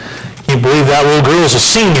Can you believe that little girl is a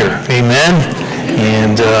senior? Amen.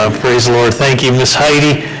 And praise the Lord. Thank you, Miss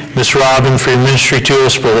Heidi, Miss Robin, for your ministry to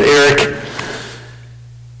us, Brother Eric.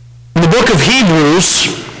 In the book of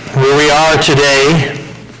Hebrews, where we are today,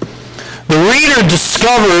 the reader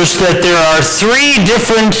discovers that there are three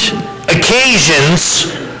different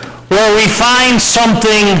occasions where we find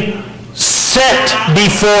something set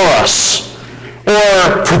before us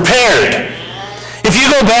or prepared. If you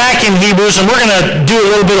go back in Hebrews, and we're going to do a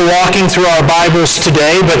little bit of walking through our Bibles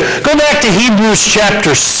today, but go back to Hebrews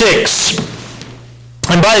chapter 6.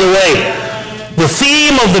 And by the way, the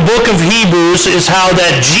theme of the book of Hebrews is how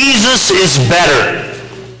that Jesus is better.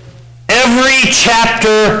 Every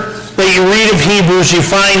chapter that you read of Hebrews, you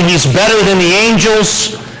find he's better than the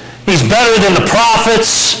angels, he's better than the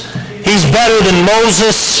prophets, he's better than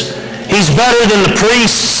Moses, he's better than the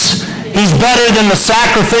priests, he's better than the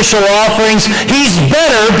sacrificial offerings. He's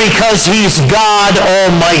better because he's God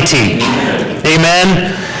Almighty.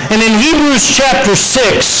 Amen. And in Hebrews chapter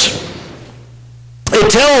 6,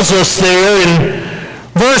 it tells us there in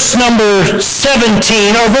verse number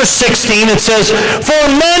 17, or verse 16, it says, "For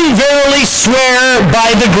men verily swear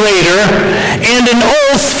by the greater, and an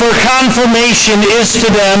oath for confirmation is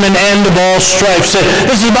to them an end of all strife." So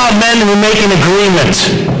this is about men who make an agreement,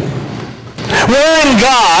 wherein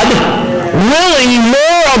God, willing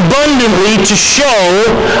more abundantly to show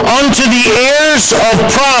unto the heirs of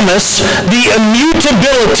promise the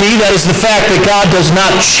immutability, that is the fact that God does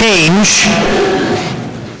not change,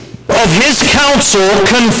 of his counsel,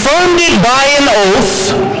 confirmed it by an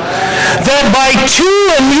oath, that by two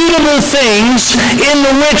immutable things, in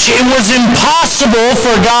the which it was impossible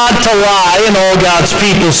for God to lie, and all God's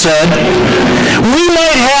people said, we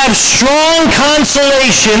might have strong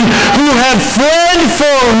consolation who have fled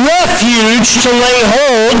for refuge to lay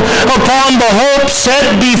hold upon the hope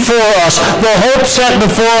set before us. The hope set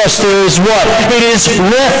before us there is what? It is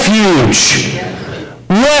refuge.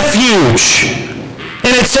 Refuge.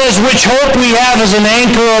 And it says, which hope we have as an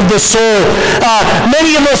anchor of the soul.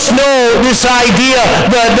 Many of us know this idea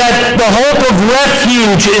that the hope of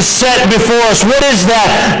refuge is set before us. What is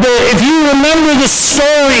that? If you remember the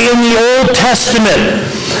story in the Old Testament,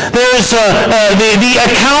 there's the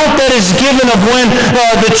account that is given of when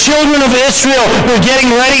the children of Israel were getting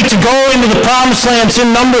ready to go into the Promised Land. It's in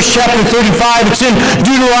Numbers chapter 35. It's in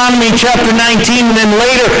Deuteronomy chapter 19. And then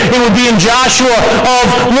later it would be in Joshua,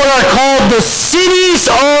 of what are called the cities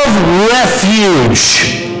of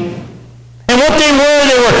refuge. And what they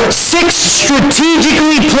were 6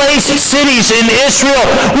 strategically placed cities in Israel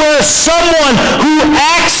where someone who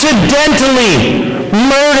accidentally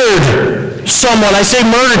murdered someone, I say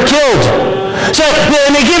murdered, killed. So,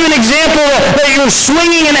 and they give an example that you're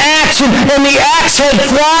swinging an axe and the axe head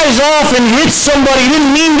flies off and hits somebody. He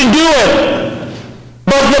didn't mean to do it.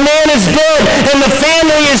 But the man is dead, and the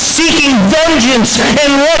family is seeking vengeance and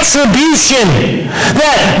retribution.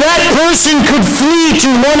 That person could flee to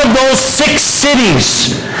one of those 6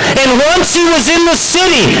 cities. And once he was in the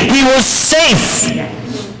city, he was safe.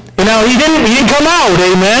 You know, he didn't come out,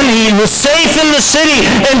 amen? He was safe in the city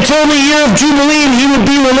until the year of Jubilee, and he would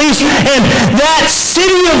be released. And that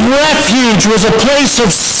city of refuge was a place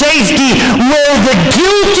of safety where the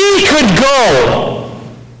guilty could go.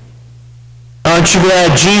 Aren't you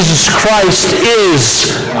glad Jesus Christ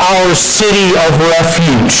is our city of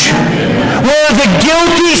refuge? Where the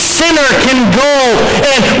guilty sinner can go,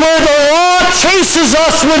 and where the law chases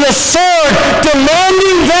us with a sword,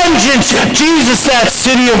 demanding vengeance, Jesus, that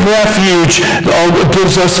city of refuge,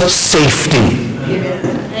 gives us safety.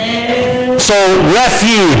 So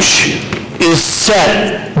refuge is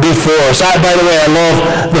set before us. By the way, I love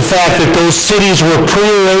the fact that those cities were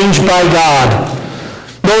prearranged by God.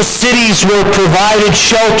 Those cities were provided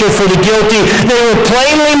shelter for the guilty. They were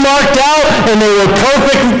plainly marked out, and they were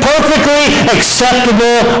perfectly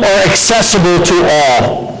acceptable or accessible to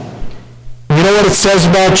all. You know what it says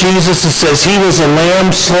about Jesus? It says he was a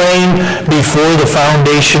lamb slain before the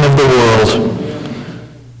foundation of the world.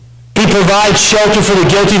 He provides shelter for the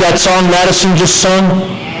guilty. That song Madison just sung.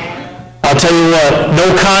 I'll tell you what, no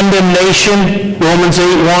condemnation, Romans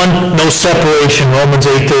 8:1, no separation, Romans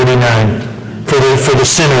 8:39. For the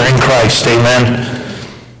sinner in Christ, amen.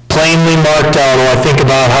 Plainly marked out. I think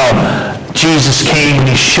about how Jesus came and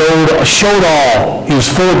he showed all. He was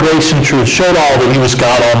full of grace and truth, showed all that he was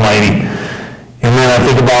God Almighty. And then I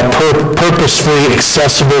think about purposefully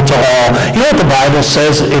accessible to all. You know what the Bible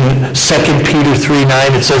says in 2 Peter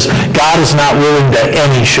 3:9? It says, God is not willing that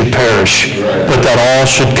any should perish, but that all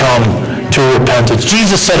should come to repentance.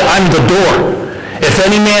 Jesus said, I'm the door. If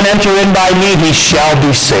any man enter in by me, he shall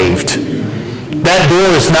be saved. That door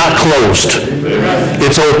is not closed.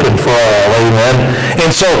 It's open for all, amen? And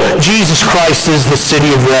so Jesus Christ is the city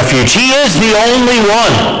of refuge. He is the only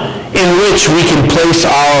one in which we can place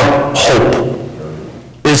our hope,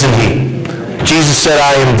 isn't he? Jesus said,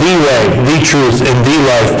 I am the way, the truth, and the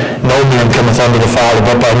life. No man cometh unto the Father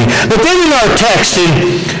but by me. But then in our text in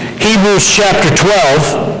Hebrews chapter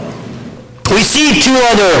 12, we see two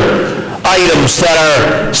other items that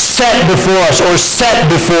are set before us, or set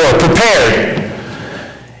before, prepared.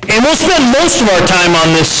 And we'll spend most of our time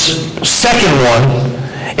on this second one,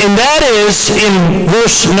 and that is in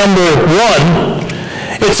verse number 1.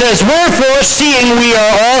 It says, wherefore, seeing we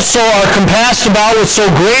are compassed about with so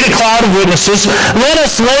great a cloud of witnesses, let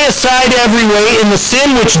us lay aside every weight and the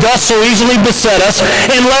sin which doth so easily beset us,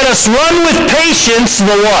 and let us run with patience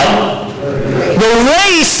the what? The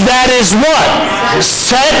race that is what?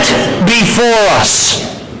 Set before us.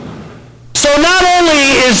 So not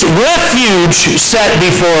only is refuge set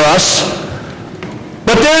before us,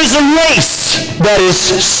 but there is a race that is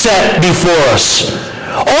set before us.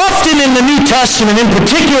 Often in the New Testament, and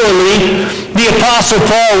particularly the Apostle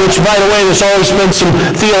Paul, which, by the way, there's always been some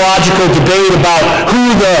theological debate about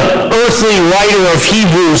who the earthly writer of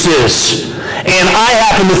Hebrews is. And I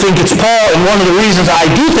happen to think it's Paul, and one of the reasons I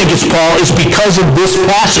do think it's Paul is because of this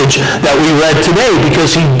passage that we read today,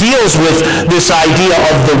 because he deals with this idea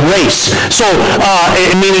of the race. So,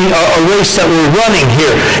 meaning a race that we're running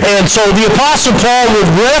here. And so the Apostle Paul would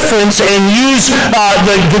reference and use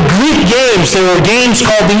the Greek games. There were games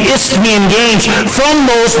called the Isthmian Games. From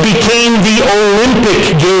those became the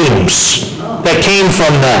Olympic Games that came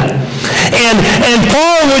from that. And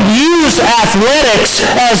Paul would use athletics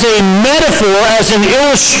as a metaphor, as an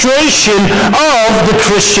illustration of the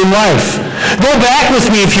Christian life. Go back with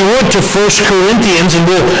me, if you would, to 1 Corinthians, and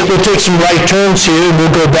we'll take some right turns here, and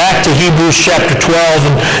we'll go back to Hebrews chapter 12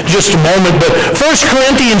 in just a moment. But 1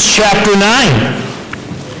 Corinthians chapter 9.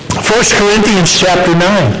 1 Corinthians chapter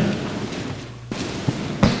 9.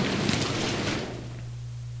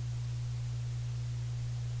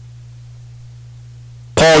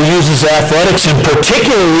 Paul uses athletics, and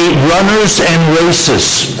particularly runners and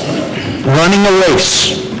races. Running a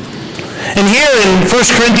race. And here in 1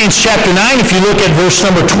 Corinthians chapter 9, if you look at verse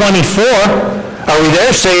number 24, are we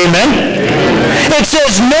there? Say amen. It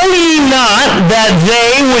says, know ye not that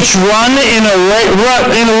they which run in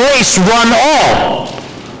a race run all,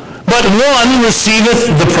 but one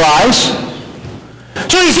receiveth the prize?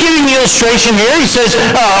 So he's giving the illustration here. He says,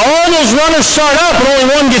 all those runners start out, but only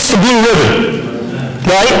one gets the blue ribbon.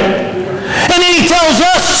 Right? And then he tells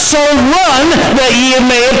us, so run that ye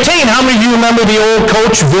may obtain. How many of you remember the old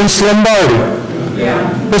coach, Vince Lombardi? Yeah.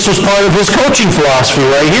 This was part of his coaching philosophy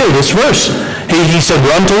right here, this verse. He said,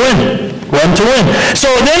 run to win. Run to win. So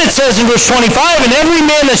then it says in verse 25, and every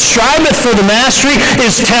man that striveth for the mastery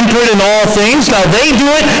is temperate in all things. Now they do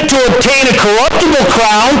it to obtain a corruptible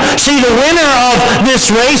crown. See, the winner of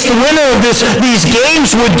this race, the winner of these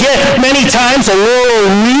games would get many times a laurel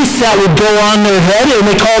wreath that would go on their head, and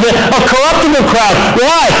they called it a corruptible crown.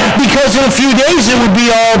 Why? Because in a few days it would be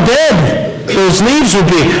all dead. Those leaves would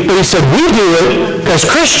be. But he said, we do it as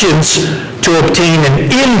Christians to obtain an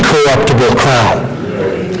incorruptible crown.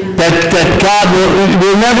 That God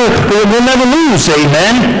will never lose,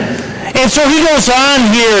 amen? And so he goes on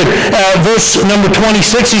here, verse number 26,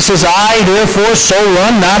 he says, I therefore so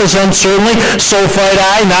run, not as uncertainly, so fight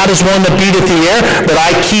I, not as one that beateth the air, but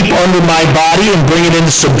I keep under my body and bring it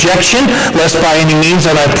into subjection, lest by any means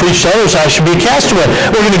that I preach to others I should be cast away.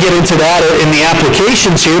 We're going to get into that in the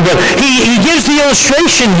applications here, but he gives the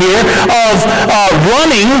illustration here of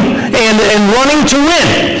running and running to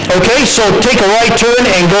win. Okay, so take a right turn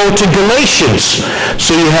and go to Galatians.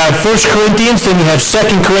 So you have 1 Corinthians, then you have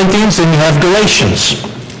 2 Corinthians, then you have Galatians.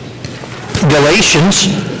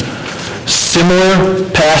 Galatians, similar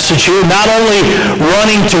passage here. Not only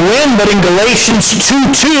running to win, but in Galatians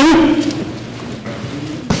 2:2.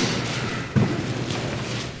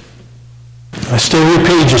 I still hear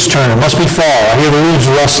pages turning. Must be fall. I hear the leaves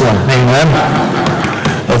rustling. Amen.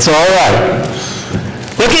 That's all right.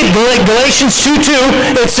 Look at Galatians 2:2.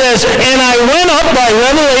 It says, and I went up by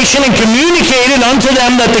revelation and communicated unto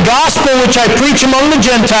them that the gospel which I preach among the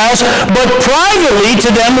Gentiles, but privately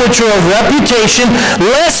to them which are of reputation,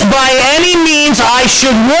 lest by any means I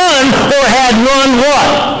should run or had run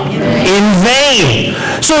what? In vain.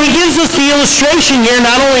 So he gives us the illustration here,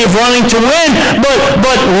 not only of running to win,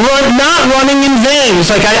 but not running in vain.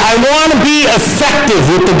 It's like I want to be effective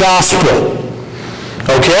with the gospel.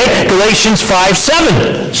 Okay, Galatians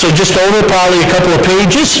 5:7. So just over probably a couple of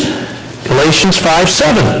pages. Galatians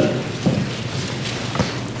 5:7.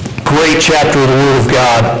 Great chapter of the Word of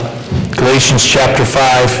God. Galatians chapter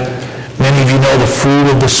 5. Many of you know the fruit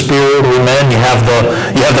of the Spirit. Amen. You have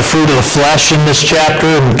the fruit of the flesh in this chapter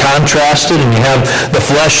and contrasted, and you have the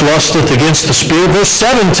flesh lusteth against the Spirit. Verse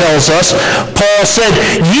 7 tells us, Paul said,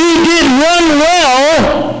 "Ye did run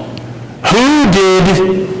well. Who did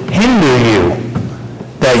hinder you,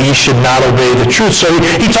 that ye should not obey the truth?" So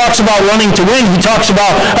he talks about running to win. He talks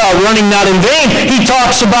about running not in vain. He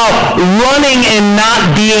talks about running and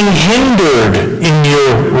not being hindered in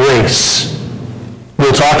your race.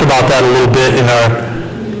 We'll talk about that a little bit in our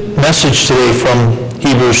message today from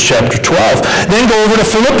Hebrews chapter 12. Then go over to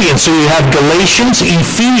Philippians. So you have Galatians,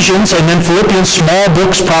 Ephesians, and then Philippians, small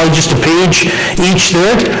books, probably just a page each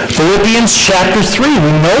there. Philippians chapter 3.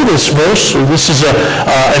 We know this verse. This is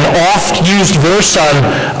an oft-used verse on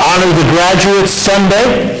Honor the Graduates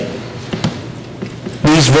Sunday.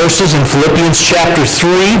 These verses in Philippians chapter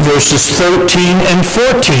 3, verses 13 and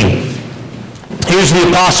 14. Here's the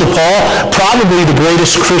Apostle Paul, probably the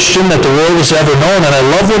greatest Christian that the world has ever known, and I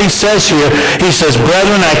love what he says here. He says,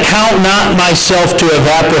 "Brethren, I count not myself to have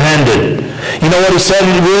apprehended." You know what he said?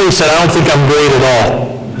 He really said, "I don't think I'm great at all."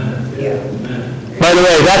 By the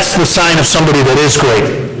way, that's the sign of somebody that is great.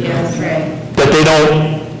 Yeah, that's right. That they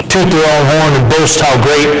don't toot their own horn and boast how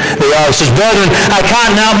great they are. He says, "Brethren, I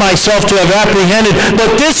count not myself to have apprehended,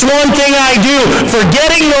 but this one thing I do,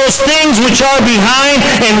 forgetting those things which are behind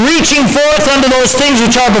and reaching forth unto those things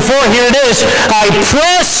which are before." Here it is. "I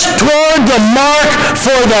press toward the mark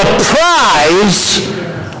for the prize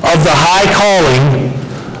of the high calling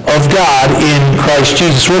of God in Christ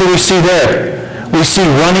Jesus." What do we see there? We see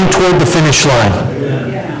running toward the finish line.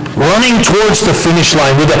 Running towards the finish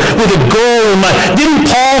line with a goal in mind. Didn't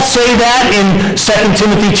Paul say that in 2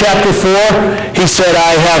 Timothy chapter 4? He said,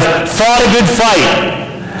 "I have fought a good fight.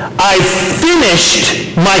 I've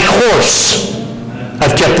finished my course.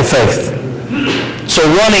 I've kept the faith." So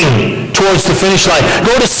running towards the finish line.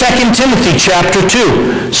 Go to 2 Timothy chapter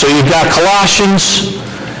 2. So you've got Colossians,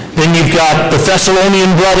 then you've got the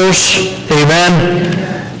Thessalonian brothers. Amen.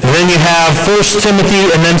 And then you have 1 Timothy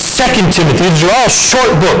and then 2 Timothy. These are all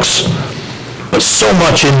short books, but so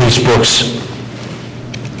much in these books.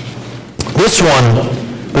 This one,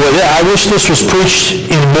 boy, I wish this was preached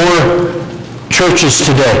in more churches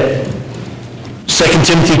today. 2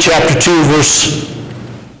 Timothy chapter 2, verse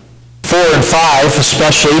 4 and 5,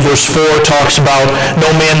 especially. Verse 4 talks about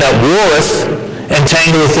no man that warreth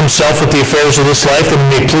entangleth himself with the affairs of this life, that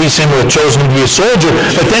he may please him who hath chosen to be a soldier.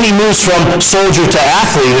 But then he moves from soldier to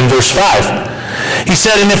athlete in verse 5. He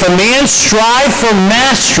said, "And if a man strive for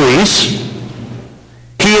masteries,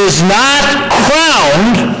 he is not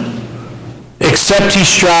crowned except he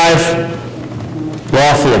strive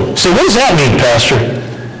lawfully." So what does that mean, Pastor?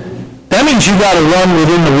 That means you've got to run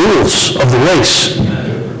within the rules of the race.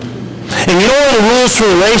 And you know where the rules for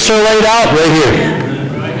the race are laid out? Right here.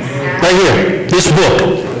 Right here, this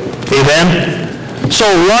book. Amen? So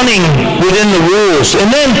running within the rules.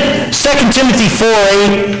 And then 2 Timothy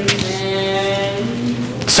 4:8.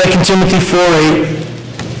 2 Timothy 4:8.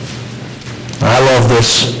 I love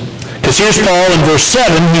this. Because here's Paul in verse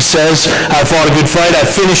 7. He says, "I fought a good fight. I've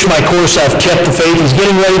finished my course. I've kept the faith." He's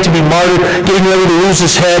getting ready to be martyred, getting ready to lose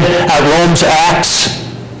his head at Rome's axe.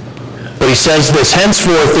 But he says this,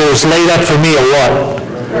 "Henceforth there is laid up for me a what?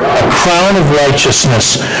 A crown of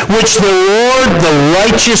righteousness, which the Lord, the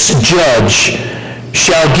righteous judge,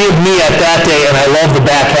 shall give me at that day." And I love the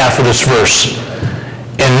back half of this verse.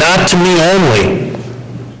 "And not to me only,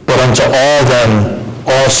 but unto all them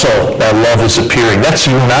also that love is appearing." That's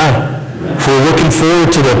you and I. If we're looking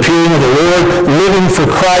forward to the appearing of the Lord, living for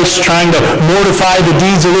Christ, trying to mortify the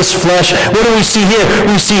deeds of this flesh, what do we see here?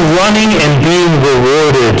 We see running and being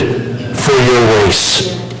rewarded for your race.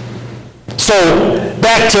 So,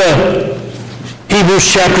 back to Hebrews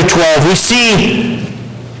chapter 12. We see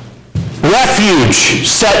refuge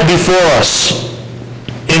set before us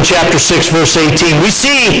in chapter 6, verse 18. We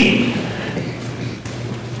see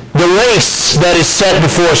the race that is set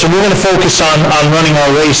before us, and we're going to focus on running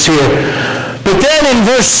our race here. But then in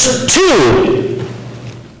verse 2,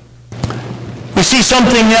 we see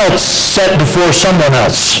something else set before someone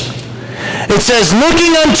else. It says,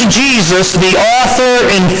 "Looking unto Jesus, the author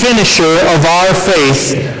and finisher of our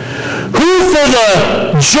faith, who for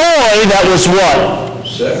the joy that was" what?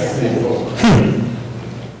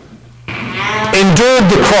 "Endured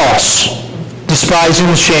the cross, despising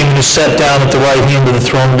the shame, and is set down at the right hand of the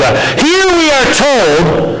throne of God." Here we are told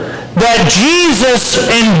that Jesus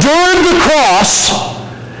endured the cross,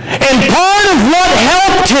 and part of what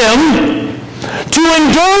helped him to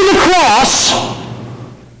endure the cross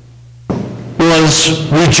was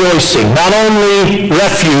rejoicing. Not only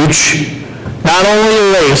refuge, not only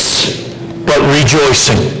a race, but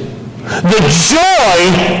rejoicing. The joy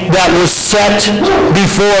that was set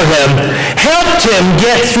before him helped him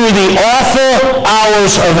get through the awful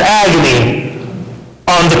hours of agony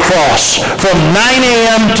on the cross from 9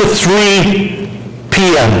 a.m. to 3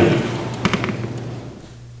 p.m.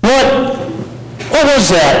 What was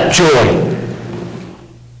that joy?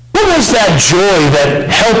 What was that joy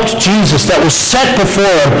that helped Jesus, that was set before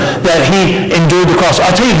him, that he endured the cross?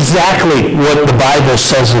 I'll tell you exactly what the Bible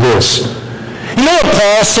says it is. You know what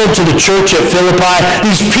Paul said to the church at Philippi?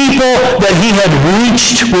 These people that he had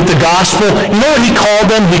reached with the gospel, you know what he called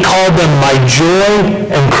them? He called them my joy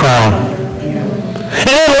and crown. And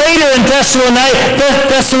then later in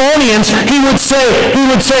Thessalonians, he would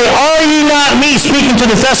say, are ye not me, speaking to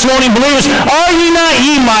the Thessalonian believers, are ye not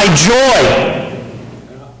ye my joy?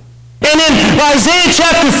 And in Isaiah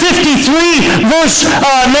chapter 53, verse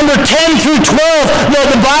number 10 through 12,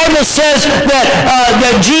 the Bible says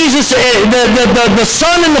that Jesus, the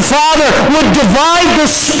Son and the Father would divide the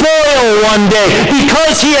spoil one day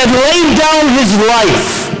because he had laid down his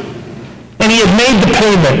life and he had made the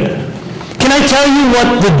payment. Can I tell you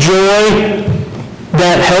what the joy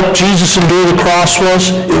that helped Jesus endure the cross was?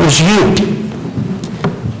 It was you.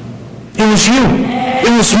 It was you. It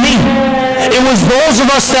was me. It was those of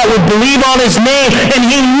us that would believe on his name, and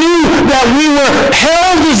he knew that we were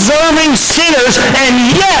hell-deserving sinners, and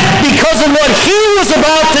yet, because of what he was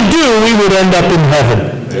about to do, we would end up in heaven.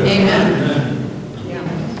 Amen.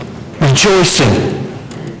 Rejoicing.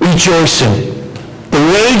 Rejoicing. The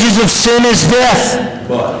wages of sin is death,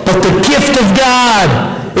 but the gift of God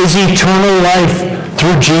is eternal life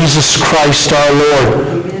through Jesus Christ our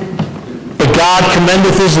Lord. But God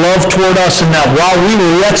commendeth his love toward us in that while we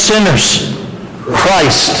were yet sinners,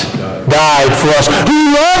 Christ died for us, who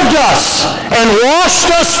loved us and washed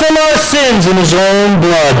us from our sins in his own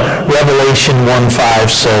blood, Revelation 1:5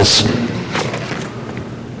 says.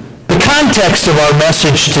 The context of our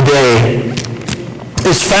message today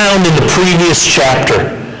is found in the previous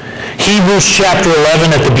chapter. Hebrews chapter 11,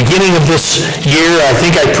 at the beginning of this year, I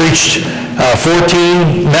think I preached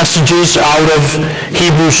 14 messages out of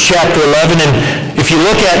Hebrews chapter 11. And if you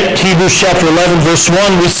look at Hebrews chapter 11, verse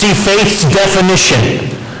 1, we see faith's definition.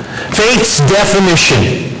 Faith's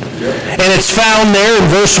definition. And it's found there in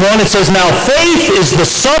verse 1. It says, now faith is the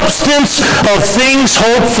substance of things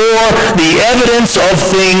hoped for, the evidence of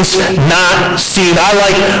things not seen. I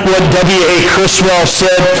like what W.A. Criswell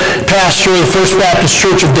said, pastor of the First Baptist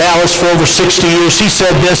Church of Dallas for over 60 years. He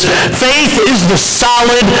said this, faith is the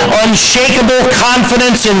solid, unshakable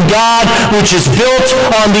confidence in God which is built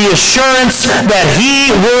on the assurance that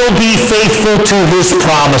he will be faithful to his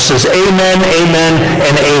promises. Amen, amen,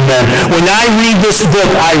 and amen. When I read this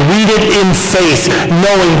book, I read it in faith,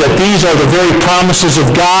 knowing that these are the very promises of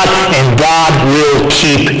God, and God will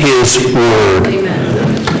keep his word. Amen.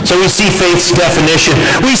 So we see faith's definition.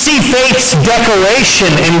 We see faith's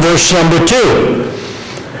declaration in verse number 2.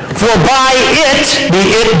 For by it, the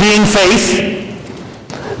it being faith,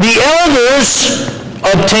 the elders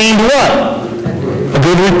obtained what? A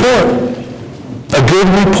good report. A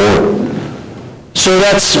good report. So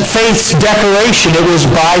that's faith's declaration. It was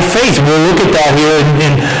by faith. We'll look at that here in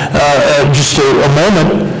just a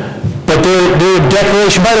moment. But their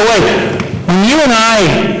declaration, by the way, when you and I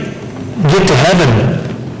get to heaven,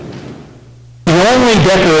 the only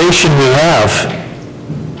declaration we have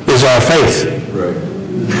is our faith. Right.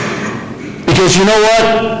 Because you know what?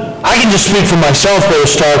 I can just speak for myself, Brother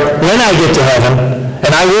Stark. When I get to heaven,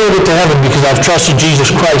 and I will get to heaven because I've trusted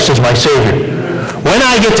Jesus Christ as my Savior. When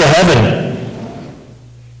I get to heaven,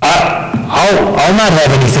 I'll not have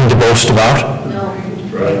anything to boast about. No.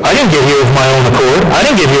 I didn't get here of my own accord. I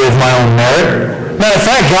didn't get here of my own merit. Matter of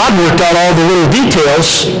fact, God worked out all the little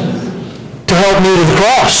details to help me to the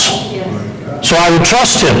cross. Yes. So I would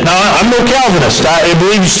trust him. Now, I'm no Calvinist. I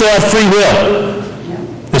believe you still have free will.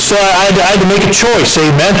 And so I had to make a choice,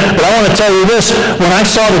 amen? But I want to tell you this. When I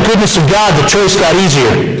saw the goodness of God, the choice got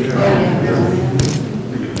easier.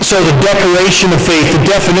 So the declaration of faith, the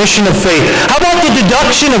definition of faith. How about the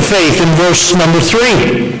deduction of faith in verse number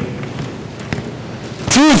 3?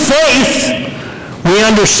 Through faith, we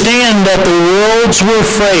understand that the worlds were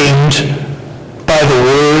framed by the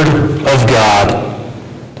Word of God,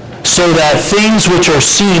 so that things which are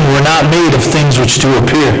seen were not made of things which do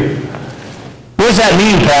appear. What does that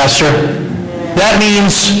mean, Pastor? That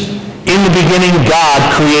means in the beginning God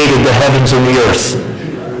created the heavens and the earth.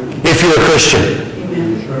 If you're a Christian.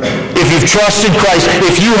 If you've trusted Christ,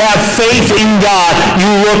 if you have faith in God, you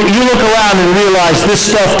look around and realize this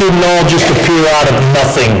stuff didn't all just appear out of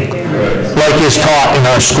nothing, like is taught in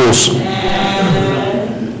our schools.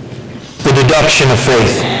 The deduction of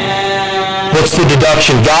faith. What's the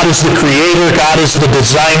deduction? God is the creator, God is the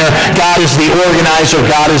designer, God is the organizer,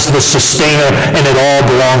 God is the sustainer, and it all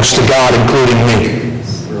belongs to God, including me.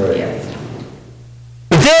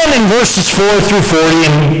 But then in verses 4 through 40,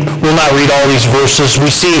 and we'll not read all these verses,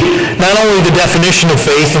 we see not only the definition of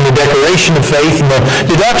faith and the declaration of faith and the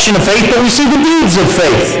deduction of faith, but we see the deeds of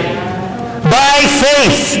faith. By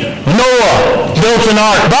faith, Noah built an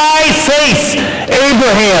ark. By faith,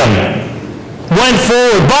 Abraham went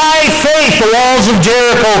forward. By faith, the walls of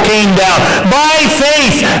Jericho came down. By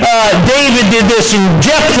faith, David did this, and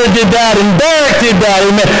Jephthah did that, and Barak did that.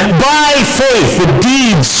 Amen. By faith, the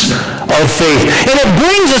deeds of faith. And it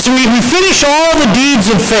brings us, we finish all the deeds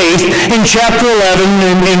of faith in chapter 11,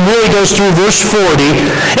 and really goes through verse 40.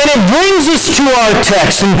 And it brings us to our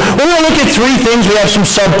text. And we're going to look at three things. We have some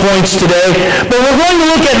subpoints today. But we're going to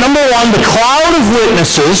look at, number one, the cloud of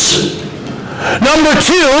witnesses. Number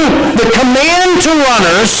two, the command to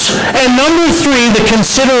runners. And number three, the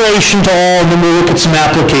consideration to all. And then we'll look at some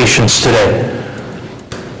applications today.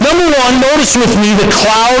 Number one, notice with me the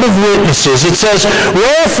cloud of witnesses. It says,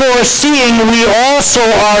 wherefore, seeing we also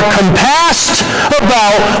are compassed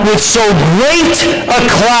about with so great a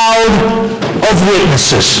cloud of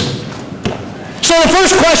witnesses. So the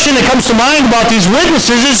first question that comes to mind about these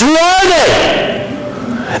witnesses is, who are they?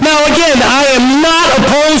 Now again, I am not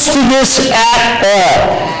opposed to this at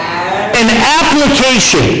all. An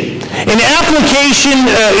application,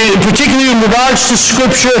 particularly in regards to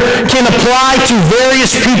Scripture, can apply to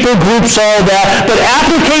various people, groups, all that, but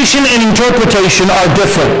application and interpretation are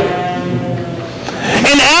different.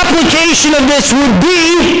 An application of this would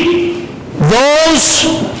be those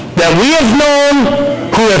that we have known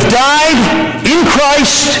who have died in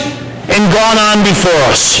Christ and gone on before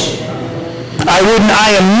us.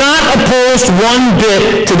 I am not opposed one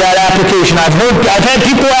bit to that application. I've had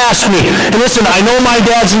people ask me, and listen, I know my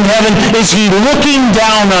dad's in heaven. Is he looking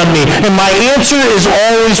down on me? And my answer is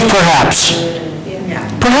always perhaps.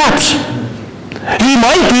 Perhaps. He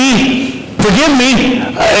might be, forgive me,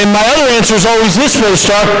 and my other answer is always this, Brother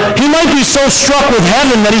Stark, he might be so struck with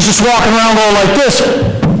heaven that he's just walking around going like this.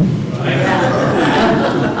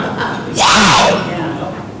 Wow.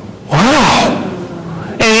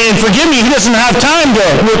 And forgive me, he doesn't have time to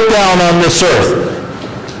look down on this earth.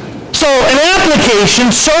 So an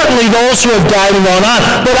application, certainly those who have died and gone on.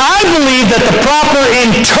 But I believe that the proper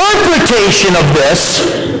interpretation of this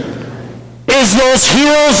is those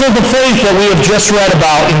heroes of the faith that we have just read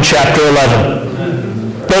about in chapter 11.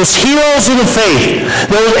 Those heroes of the faith,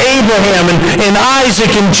 those Abraham and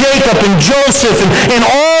Isaac and Jacob and Joseph and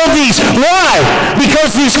all these. Why?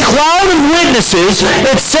 Because these cloud of witnesses,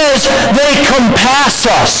 it says, they compass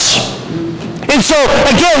us. And so,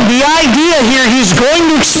 again, the idea here, he's going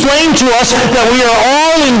to explain to us that we are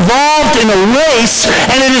all involved in a race,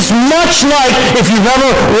 and it is much like, if you've ever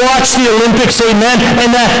watched the Olympics, amen,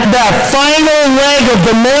 and that final leg of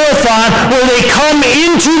the marathon where they come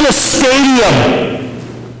into the stadium.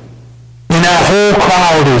 And that whole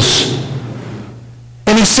crowd is.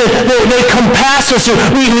 And he said, they compass us.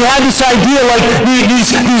 We had this idea like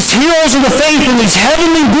these heroes of the faith and these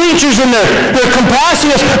heavenly bleachers, and they're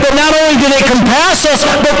compassing us. But not only do they compass us,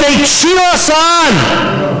 but they cheer us on.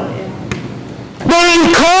 They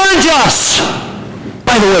encourage us.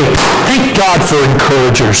 By the way, thank God for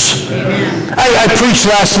encouragers. I preached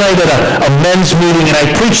last night at a men's meeting, and I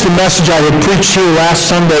preached the message I had preached here last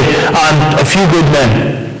Sunday on a few good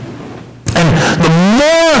men. And the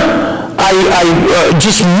more I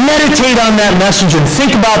just meditate on that message and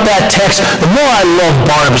think about that text, the more I love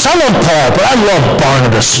Barnabas. I love Paul, but I love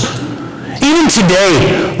Barnabas. Even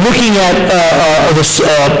today, looking at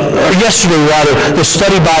yesterday rather, the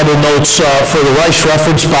study Bible notes for the Rice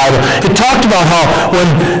Reference Bible, it talked about how when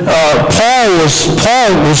Paul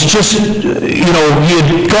was just, he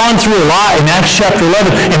had gone through a lot in Acts chapter 11,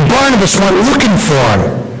 and Barnabas went looking for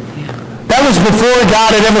him. That was before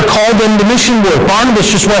God had ever called them to mission work. Barnabas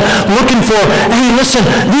just went looking for, hey, listen,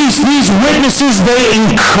 these witnesses, they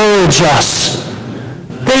encourage us.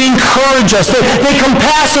 They encourage us. They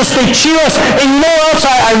compass us. They cheer us. And you know what else?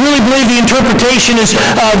 I really believe the interpretation is,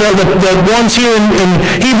 the ones here in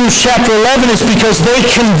Hebrews chapter 11 is because they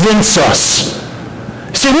convince us.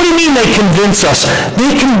 See, what do you mean they convince us?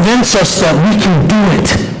 They convince us that we can do it.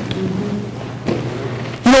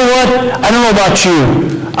 You know what? I don't know about you.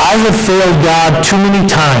 I have failed God too many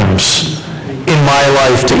times in my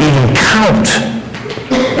life to even count.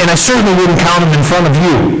 And I certainly wouldn't count them in front of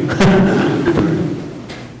you.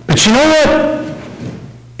 But you know what?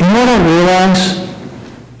 You know what I realize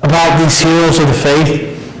about these heroes of the faith?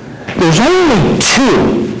 There's only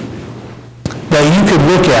two that you could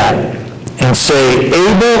look at and say,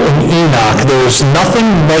 Abel and Enoch, there is nothing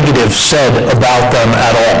negative said about them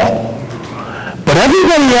at all. But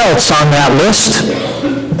everybody else on that list,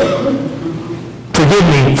 forgive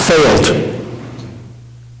me, failed.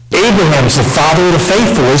 Abraham's the father of the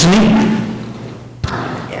faithful, isn't he?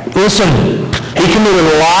 Listen, he committed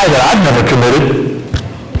a lie that I've never committed.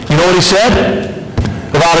 You know what he said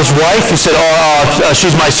about his wife? He said,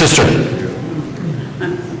 she's my sister.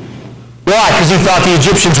 Why? Because he thought the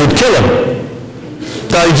Egyptians would kill him.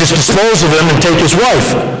 Thought he'd just dispose of him and take his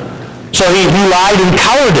wife. So he lied in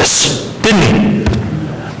cowardice, didn't he?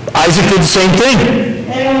 Isaac did the same thing.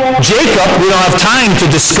 Jacob, we don't have time to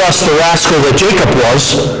discuss the rascal that Jacob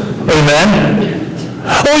was. Amen.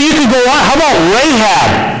 Oh, you could go on. How about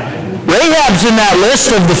Rahab? Rahab's in that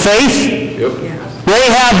list of the faith. Yep.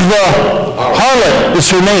 Rahab the harlot is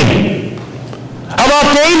her name. How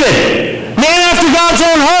about David? Man after God's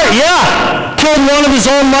own heart, yeah. Killed one of his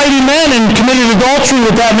own mighty men and committed adultery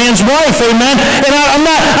with that man's wife, amen. And I'm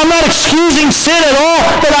not excusing sin at all,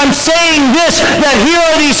 but I'm saying this, that here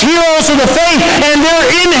are these heroes of the faith, and they're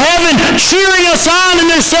in heaven cheering us on, and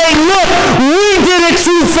they're saying, look, we did it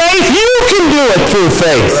through faith, you can do it through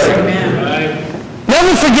faith. Amen.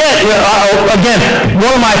 Never forget, again,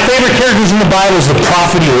 one of my favorite characters in the Bible is the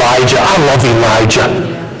prophet Elijah. I love Elijah.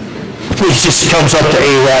 He just comes up to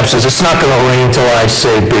Ahab and says, it's not going to rain until I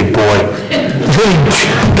say, big boy.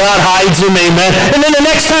 God hides him, amen. And then the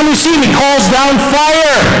next time we see him, he calls down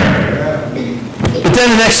fire. But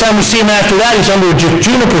then the next time we see him after that, he's under a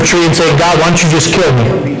juniper tree and saying, God, why don't you just kill me?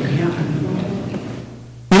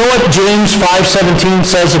 You know what James 5:17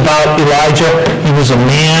 says about Elijah? He was a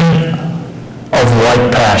man of like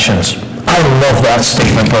passions. I love that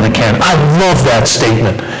statement, Brother Ken. I love that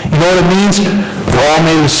statement. You know what it means? We're all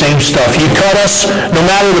made of the same stuff. You cut us, no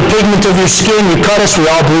matter the pigment of your skin, you cut us, we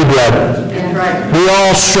all bleed red. Right. We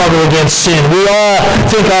all struggle against sin. We all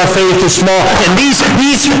think our faith is small. And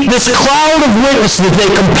this cloud of witnesses, they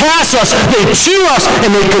compass us, they cheer us,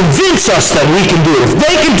 and they convince us that we can do it. If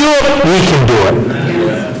they can do it, we can do it.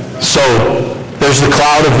 So, there's the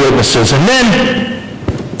cloud of witnesses. And then,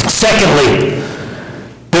 secondly,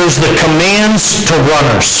 there's the commands to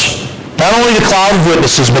runners. Not only the cloud of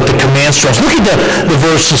witnesses, but the commands to runners. Look at the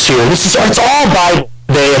verses here. It's all Bible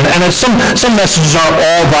today, and some messages aren't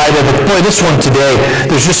all Bible, but boy, this one today,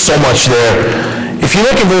 there's just so much there. If you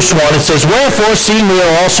look at verse 1, it says, wherefore, seeing we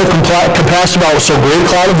are also compassed about with so great a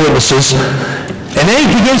cloud of witnesses, and then he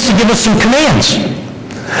begins to give us some commands.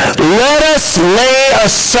 Let us lay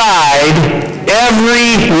aside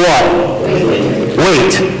every what?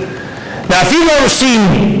 Weight. Now, if you've ever seen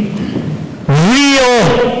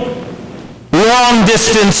real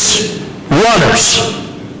long-distance runners,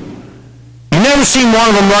 you've never seen one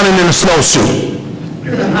of them running in a snowsuit.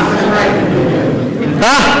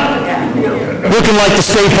 Huh? Looking like the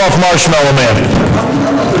Stay Puft Marshmallow Man.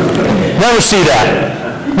 Never see that.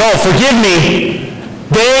 No, forgive me.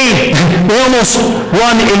 They almost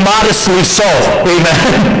run immodestly so.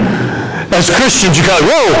 Amen. As Christians, you go,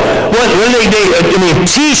 whoa, what are they?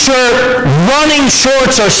 T-shirt, running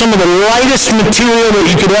shorts are some of the lightest material that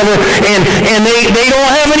you could ever, and they don't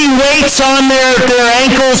have any weights on their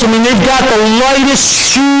ankles. I mean, they've got the lightest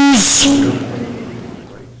shoes.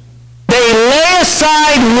 They lay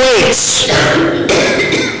aside weights.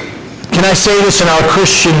 Can I say this in our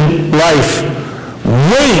Christian life?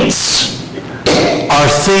 Weights are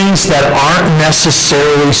things that aren't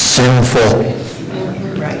necessarily sinful.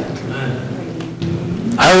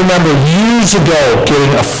 I remember years ago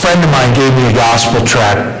a friend of mine gave me a gospel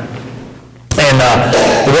tract. And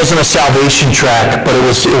it wasn't a salvation tract, but it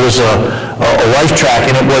was a life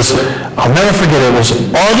tract. And it was, I'll never forget it, was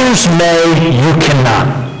others may, you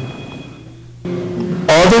cannot.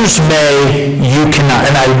 Others may, you cannot.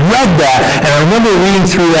 And I read that, and I remember reading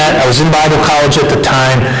through that. I was in Bible college at the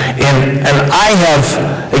time, and I have,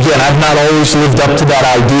 again, I've not always lived up to that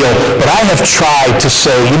ideal, but I have tried to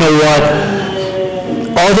say, you know what?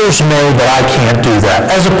 Others know that I can't do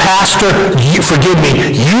that. As a pastor, forgive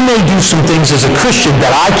me, you may do some things as a Christian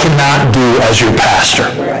that I cannot do as your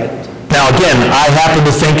pastor. Right. Now again, I happen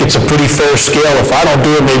to think it's a pretty fair scale. If I don't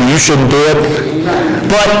do it, maybe you shouldn't do it.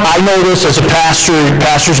 But I know this as a pastor,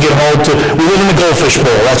 pastors get hold to, we live in the goldfish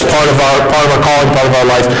bowl. That's part of our calling, part of our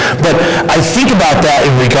life. But I think about that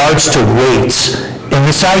in regards to weights, and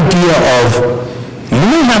this idea of, you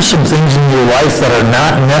may have some things in your life that are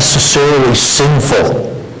not necessarily sinful.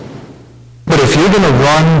 But if you're going to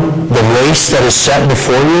run the race that is set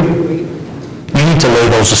before you, you need to lay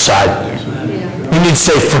those aside. You need to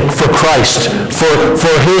say, for Christ,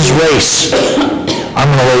 for his race, I'm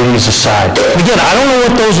going to lay these aside. Again, I don't know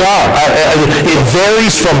what those are. It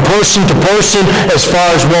varies from person to person as far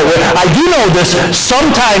as what I do know this.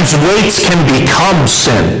 Sometimes weights can become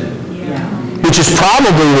sin, which is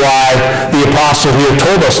probably why the apostle here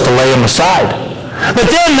told us to lay them aside.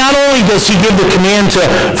 But then not only does he give the command to,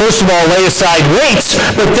 first of all, lay aside weights,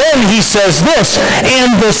 but then he says this,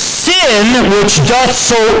 and the sin which doth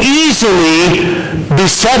so easily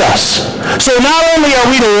beset us. So not only are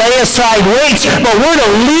we to lay aside weights, but we're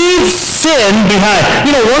to leave sin behind.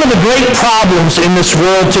 You know, one of the great problems in this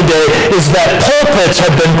world today is that pulpits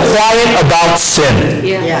have been quiet about sin.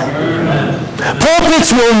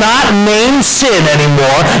 Pulpits will not name sin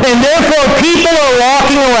anymore, and therefore people are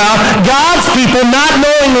walking around, God's people, not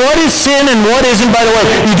knowing what is sin and what isn't. By the way,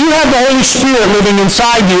 you do have the Holy Spirit living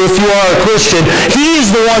inside you if you are a Christian.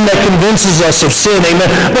 He's the one that convinces us of sin,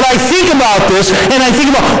 amen. But I think about this, and I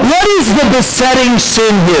think about, what is the besetting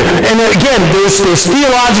sin here? And again, there's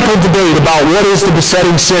theological debate about what is the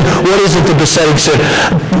besetting sin, what isn't the besetting sin.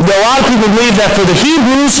 A lot of people believe that for the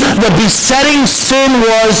Hebrews, the besetting sin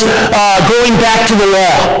was going back to the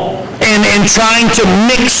law and trying to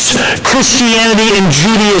mix Christianity and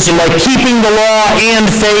Judaism, like keeping the law and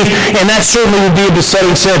faith, and that certainly would be a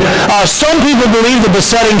besetting sin. Some people believe the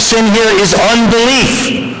besetting sin here is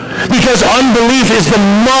unbelief, because unbelief is the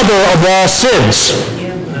mother of all sins.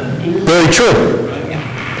 Very true.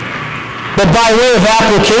 But by way of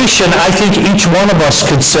application, I think each one of us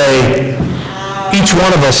could say, each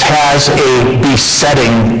one of us has a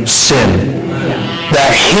besetting sin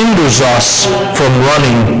that hinders us from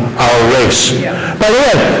running our race. By the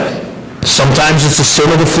way, sometimes it's a sin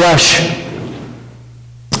of the flesh.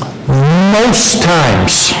 Most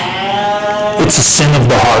times, it's a sin of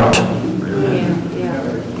the heart.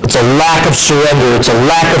 It's a lack of surrender. It's a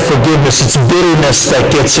lack of forgiveness. It's bitterness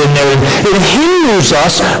that gets in there. And it hinders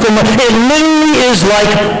us from, it literally is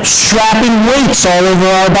like strapping weights all over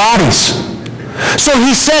our bodies. So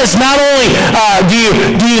he says, not only do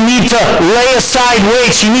you need to lay aside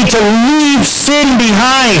weights, you need to leave sin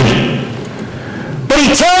behind. But he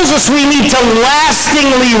tells us we need to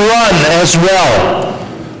lastingly run as well.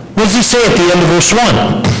 What does he say at the end of verse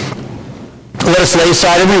 1? Let us lay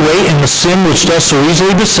aside every weight and the sin which does so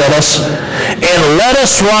easily beset us, and let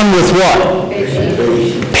us run with what?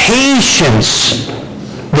 Patience,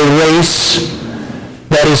 the race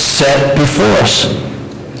that is set before us.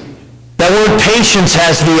 That word patience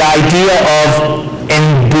has the idea of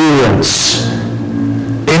endurance.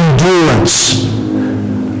 Endurance.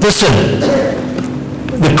 Listen,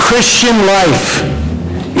 the Christian life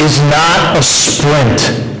is not a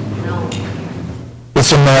sprint.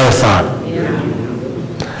 It's a marathon.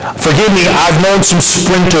 Forgive me, I've known some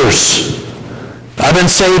sprinters. I've been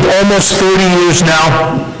saved almost 30 years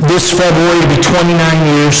now. This February will be 29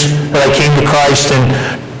 years that I came to Christ, and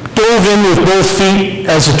dove in with both feet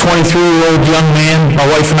as a 23-year-old young man. My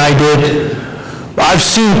wife and I did. I've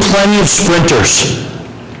seen plenty of sprinters.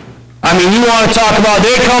 I mean, you want to talk about,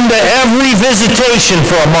 they come to every visitation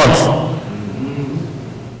for a month.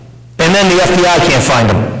 And then the FBI can't find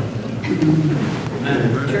them.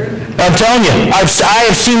 I'm telling you, I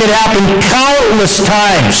have seen it happen countless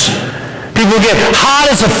times. People get hot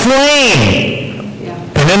as a flame.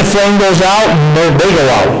 And then the flame goes out and they go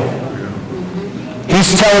out.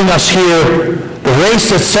 He's telling us here, the race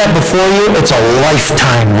that's set before you, it's a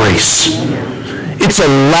lifetime race. It's a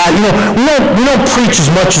lot. We don't preach as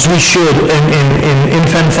much as we should in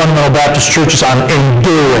independent fundamental Baptist churches on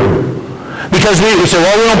enduring. Because we say,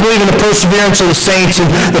 well, we don't believe in the perseverance of the saints and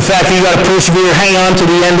the fact that you got to persevere, hang on to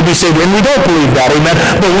the end to be saved. And we don't believe that, amen?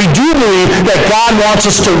 But we do believe that God wants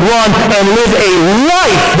us to run and live a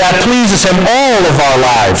life that pleases him all of our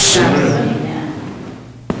lives.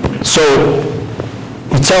 So,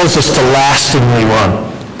 he tells us to lastingly run.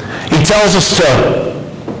 He tells us to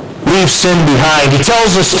leave sin behind. He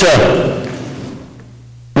tells us to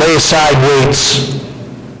lay aside weights.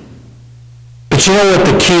 But you know what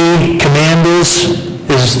the key command is?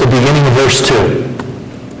 Is the beginning of verse 2.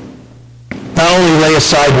 Not only lay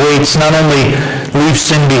aside weights, not only leave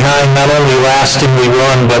sin behind, not only lastingly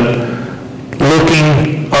run, but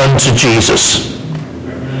looking unto Jesus.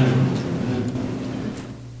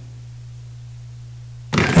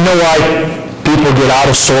 You know why people get out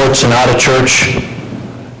of sorts and out of church?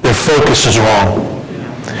 Their focus is wrong.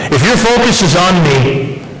 If your focus is on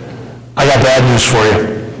me, I got bad news for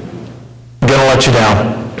you. I'm going to let you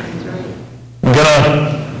down. I'm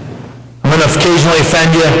going to occasionally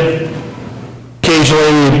offend you.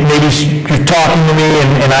 Occasionally, maybe you're talking to me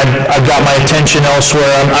and I've got my attention elsewhere.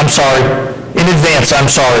 I'm sorry. In advance, I'm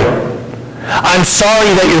sorry. I'm sorry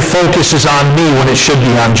that your focus is on me when it should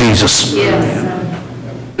be on Jesus. Yes.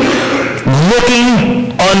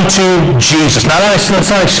 Looking unto Jesus. Now, that's not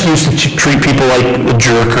an excuse to treat people like a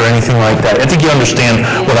jerk or anything like that. I think you understand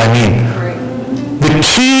what I mean. The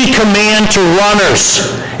key command to runners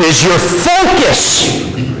is your focus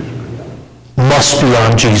must be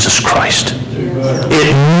on Jesus Christ. It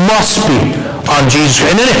must be on Jesus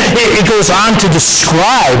Christ. And then it goes on to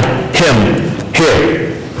describe him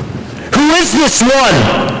here. Who is this one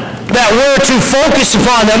that we're to focus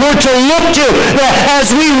upon, that we're to look to, that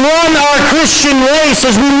as we run our Christian race,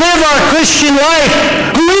 as we live our Christian life?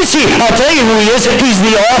 Who is he? I'll tell you who he is. He's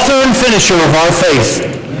the author and finisher of our faith.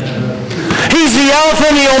 He's the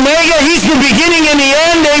Alpha and the Omega. He's the beginning and the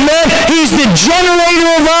end. Amen. He's the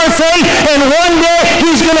generator of our faith. And one day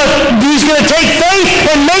he's gonna take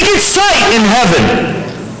faith and make it sight in heaven.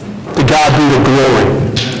 To God be the glory.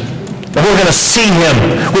 And we're going to see him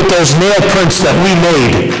with those nail prints that we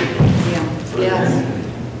made. Yes.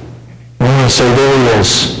 We're going to say, there he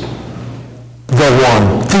is. The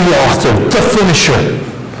one, the author, the finisher.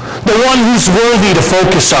 The one who's worthy to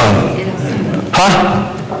focus on.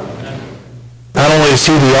 Huh? Not only is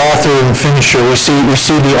he the author and finisher, we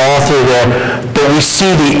see the author there, but we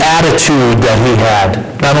see the attitude that he had.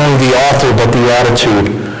 Not only the author, but the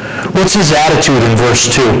attitude. What's his attitude in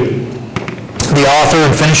verse 2? The author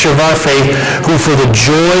and finisher of our faith, who for the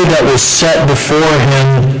joy that was set before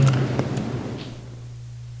him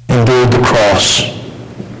endured the cross.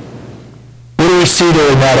 What do we see there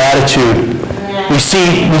in that attitude? We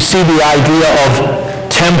see the idea of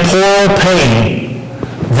temporal pain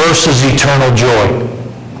versus eternal joy.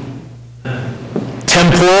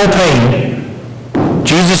 Temporal pain.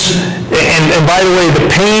 Jesus, and by the way, the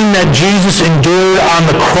pain that Jesus endured on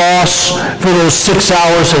the cross for those 6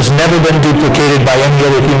 hours has never been duplicated by any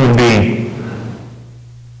other human being.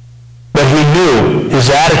 But he knew, his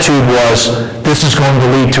attitude was, this is going to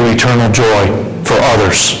lead to eternal joy for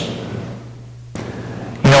others.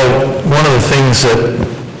 You know, one of the things that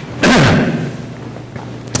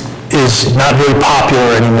is not very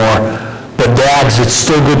popular anymore, but dads, it's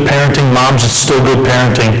still good parenting, moms, it's still good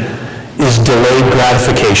parenting, is delayed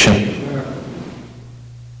gratification.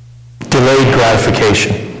 Delayed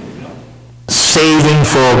gratification. Saving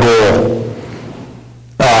for a goal.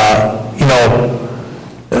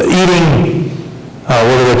 Eating,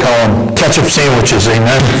 what do they call them? Ketchup sandwiches,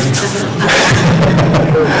 amen?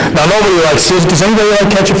 Now, nobody likes, does anybody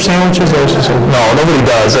like ketchup sandwiches? No, nobody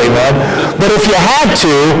does, amen? But if you had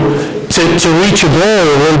to reach a goal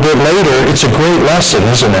a little bit later, it's a great lesson,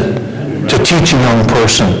 isn't it? To teach a young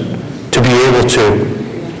person to be able to.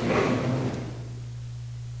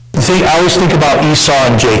 I always think about Esau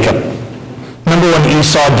and Jacob. Remember when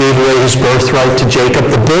Esau gave away his birthright to Jacob?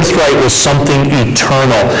 The birthright was something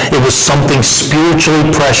eternal. It was something spiritually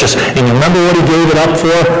precious. And you remember what he gave it up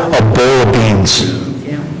for? A bowl of beans.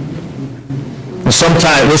 And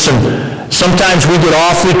sometimes we get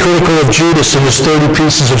awfully critical of Judas and his 30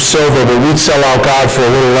 pieces of silver, but we'd sell out God for a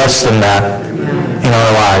little less than that in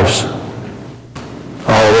our lives.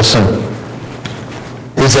 Oh, listen.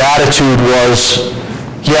 His attitude was,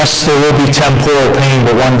 yes, there will be temporal pain,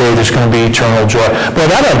 but one day there's going to be eternal joy. Well,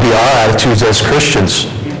 that ought to be our attitudes as Christians.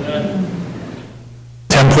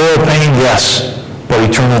 Temporal pain, yes, but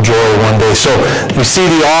eternal joy one day. So we see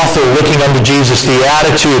the author looking unto Jesus, the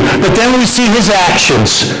attitude, but then we see his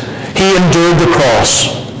actions. He endured the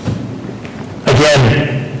cross. Again,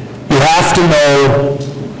 you have to know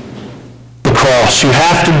the cross. You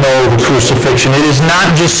have to know the crucifixion. It is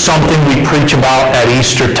not just something we preach about at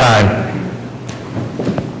Easter time.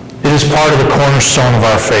 It is part of the cornerstone of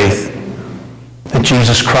our faith that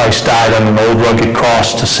Jesus Christ died on an old rugged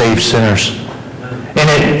cross to save sinners.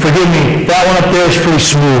 And forgive me, that one up there is pretty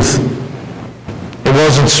smooth. It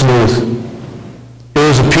wasn't smooth. It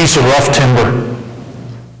was a piece of rough timber.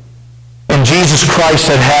 And Jesus Christ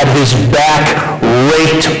had his back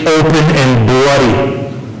raked open and bloody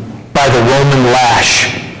by the Roman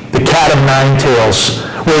lash, the cat of nine tails,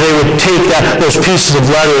 where they would take those pieces of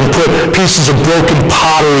leather and put pieces of broken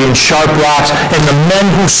pottery and sharp rocks, and the men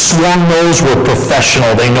who swung those were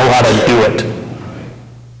professional. They know how to do it.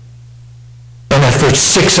 And after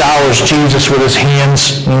 6 hours, Jesus, with his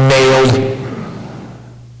hands nailed,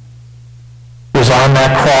 was on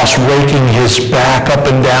that cross, raking his back up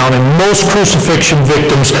and down. And most crucifixion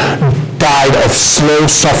victims died of slow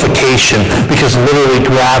suffocation because literally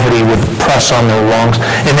gravity would press on their lungs,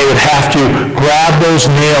 and they would have to grab those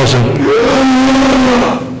nails and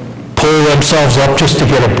pull themselves up just to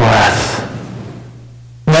get a breath.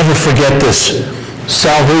 Never forget this.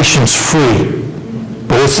 Salvation's free,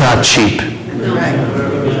 but it's not cheap.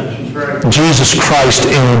 Jesus Christ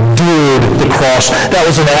endured the cross. That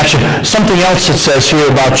was an action. Something else it says here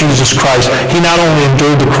about Jesus Christ. He not only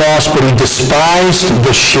endured the cross, but he despised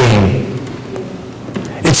the shame.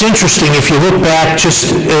 It's interesting, if you look back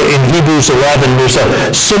just in Hebrews 11, there's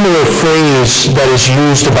a similar phrase that is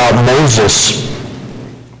used about Moses.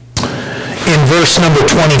 In verse number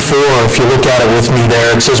 24, if you look at it with me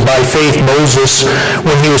there, it says, by faith Moses,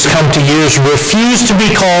 when he was come to years, refused to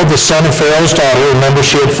be called the son of Pharaoh's daughter. Remember,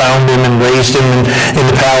 she had found him and raised him in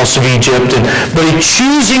the palace of Egypt. But he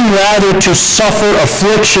choosing rather to suffer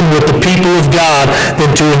affliction with the people of God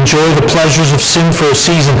than to enjoy the pleasures of sin for a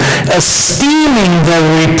season, esteeming the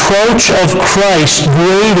reproach of Christ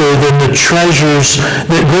greater riches than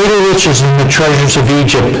the treasures of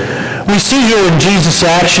Egypt. We see here in Jesus'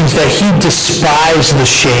 actions that he despised the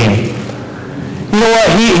shame. You know what?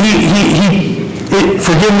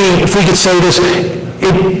 Forgive me if we could say this,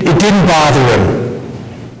 it didn't bother him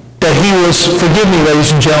that he was, forgive me, ladies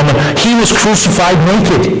and gentlemen, he was crucified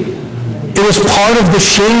naked. It was part of the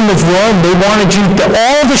shame of Rome. They wanted you,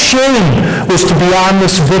 all the shame was to be on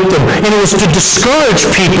this victim. And it was to discourage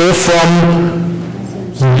people from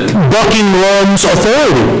bucking Rome's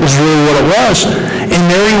authority, is really what it was. And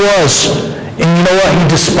there he was. And you know what? He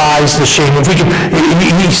despised the shame. If we could,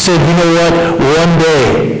 he said, you know what? One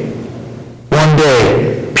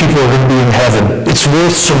day, people are going to be in heaven. It's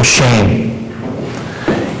worth some shame.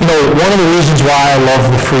 You know, one of the reasons why I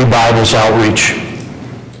love the Free Bibles outreach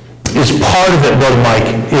is part of it, Brother Mike,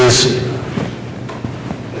 is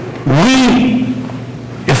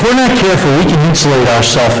if we're not careful, we can insulate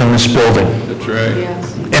ourselves in this building. That's right.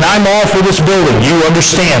 Yes. And I'm all for this building. You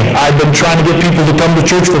understand. I've been trying to get people to come to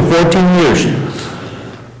church for 14 years.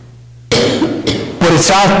 But it's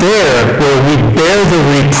out there where we bear the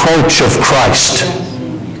reproach of Christ.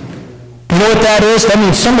 You know what that is? That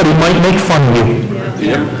means somebody might make fun of you.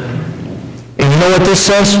 Yeah. And you know what this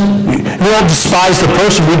says? We don't despise the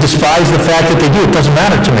person. We despise the fact that they do. It doesn't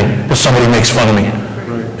matter to me if somebody makes fun of me.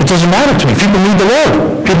 It doesn't matter to me. People need the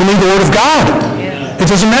Lord. People need the Word of God. It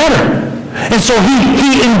doesn't matter. And so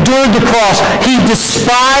he endured the cross. He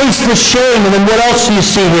despised the shame. And then what else do you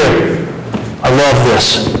see here? I love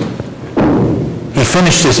this. He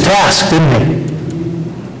finished his task, didn't he?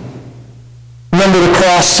 Remember the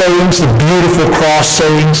cross sayings, the beautiful cross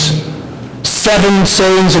sayings? 7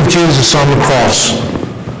 sayings of Jesus on the cross.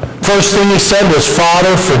 First thing he said was,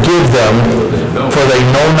 Father, forgive them, for they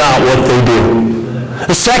know not what they do.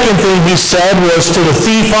 The second thing he said was to the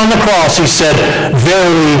thief on the cross, he said,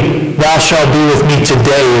 verily, thou shalt be with me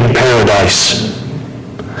today in paradise.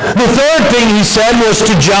 The third thing he said was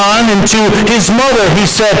to John and to his mother. He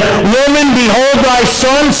said, woman, behold thy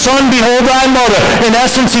son, son, behold thy mother. In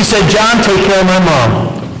essence, he said, John, take care of my mom.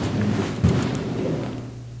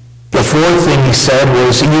 The fourth thing he said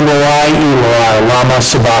was, Eloi, Eloi, lama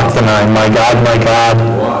sabachthani, my God,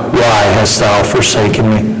 why hast thou forsaken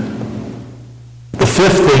me? The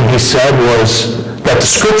fifth thing he said was, that the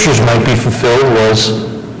scriptures might be fulfilled, was,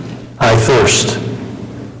 I thirst.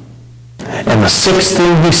 And the sixth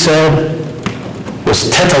thing he said was,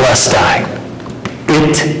 tetelestai.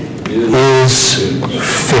 It is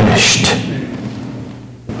finished.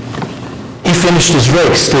 He finished his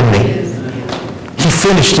race, didn't he? He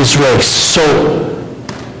finished his race. So,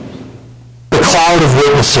 the cloud of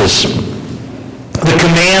witnesses, the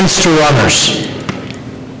commands to runners,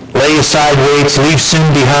 lay aside weights, leave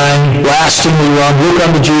sin behind, lastingly run, look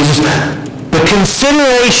unto Jesus. The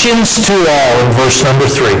considerations to all in verse number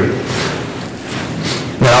 3.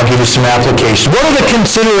 Now I'll give you some application. What are the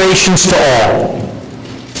considerations to all?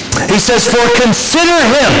 He says, for consider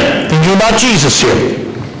him, thinking about Jesus here,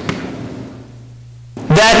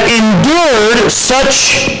 that endured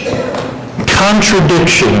such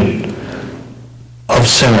contradiction of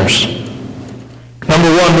sinners. Number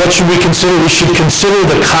one, what should we consider? We should consider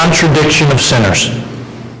the contradiction of sinners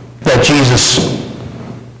that Jesus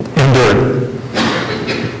endured.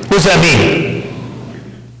 What does that mean?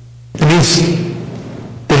 It means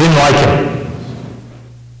they didn't like him.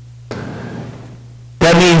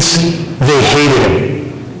 That means they hated him.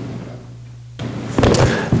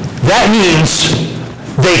 That means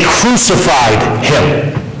they crucified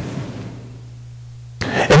him.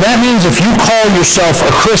 And that means if you call yourself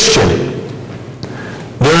a Christian,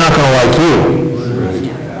 they're not going to like you.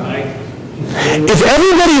 If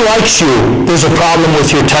everybody likes you, there's a problem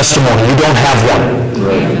with your testimony. You don't have one.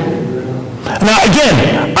 Now, again,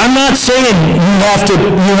 I'm not saying you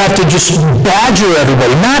have to just badger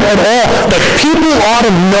everybody. Not at all. But people ought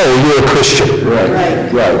to know you're a Christian.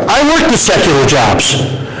 Right. I worked the secular jobs.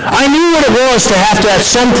 I knew what it was to have to at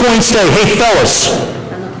some point say, hey, fellas,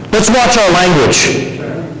 let's watch our language.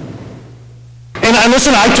 And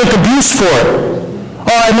listen, I took abuse for it.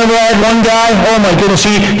 Oh, I remember I had one guy, oh my goodness,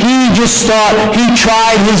 he just thought, he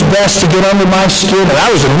tried his best to get under my skin. And I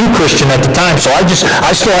was a new Christian at the time, so I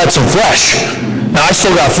still had some flesh. Now, I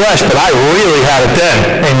still got flesh, but I really had it then.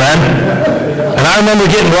 Amen? And I remember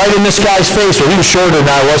getting right in this guy's face. Well, he was shorter than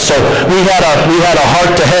I was, so we had a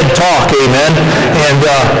heart-to-head talk, amen? And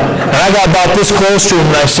I got about this close to him,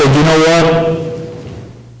 and I said, you know what?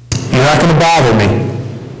 You're not going to bother me,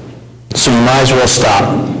 so you might as well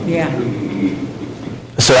stop. Yeah.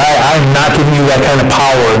 So I'm not giving you that kind of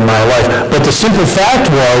power in my life. But the simple fact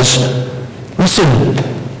was, listen,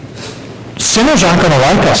 sinners aren't going to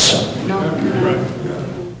like us. No.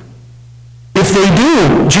 If they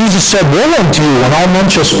do, Jesus said, woe unto you, and all men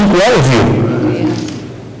shall speak well of you.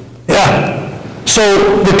 Yeah. So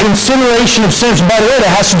the consideration of sinners, by the way,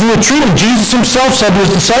 that has to do with treatment. Jesus himself said to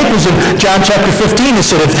his disciples in John chapter 15, he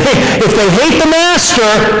said, if they hate the master,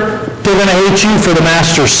 they're going to hate you for the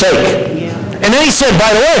master's sake. And then he said,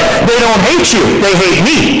 by the way, they don't hate you, they hate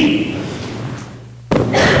me.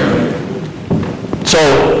 So,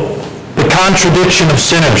 the contradiction of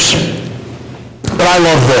sinners. But I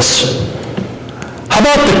love this. How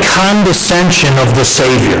about the condescension of the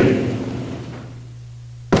Savior?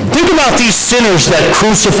 Think about these sinners that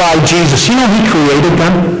crucified Jesus. You know, he created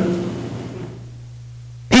them.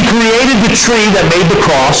 He created the tree that made the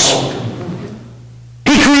cross.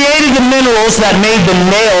 He created the minerals that made the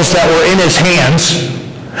nails that were in his hands.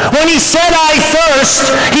 When he said, I thirst,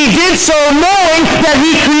 he did so knowing that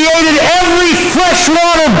he created every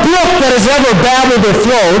freshwater brook that has ever babbled or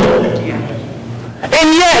flowed. And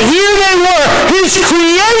yet here they were. His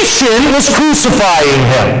creation was crucifying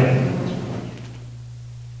him.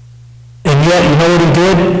 And yet, you know what he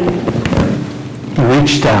did? He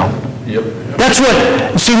reached down. Yep. That's what,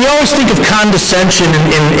 see, we always think of condescension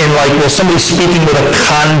in like somebody speaking with a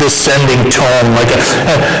condescending tone. Like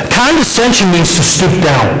condescension means to stoop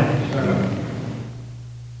down.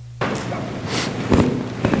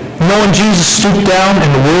 Knowing Jesus stooped down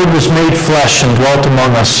and the Word was made flesh and dwelt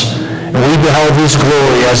among us, and we beheld his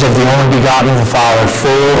glory as of the only begotten of the Father,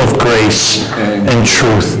 full of grace and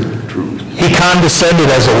truth. He condescended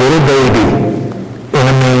as a little baby in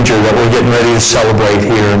a manger that we're getting ready to celebrate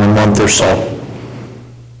here in a month or so.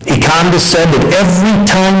 He condescended. Every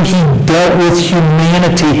time he dealt with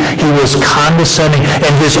humanity, he was condescending.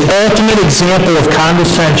 And his ultimate example of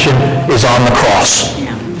condescension is on the cross.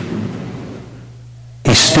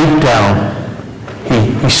 He stooped down.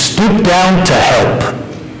 He stooped down to help.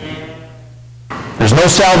 There's no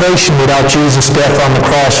salvation without Jesus' death on the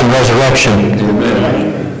cross and resurrection.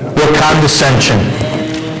 Amen. What condescension.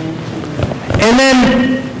 And then,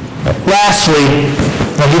 lastly,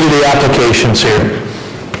 I'll give you the applications here.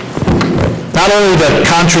 Not only the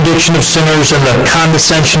contradiction of sinners and the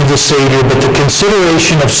condescension of the Savior, but the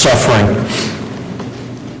consideration of suffering.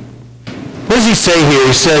 What does he say here?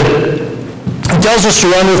 He said, he tells us to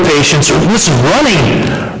run with patience. Listen,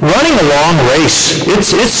 running a long race,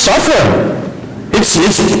 it's suffering. It's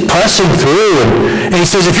pressing through, and he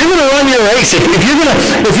says, if you're going to run your race, if you're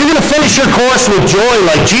going to finish your course with joy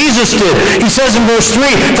like Jesus did, he says in verse 3,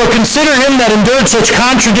 for consider him that endured such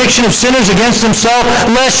contradiction of sinners against himself,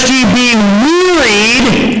 lest ye be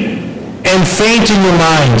wearied and faint in your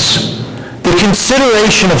minds. The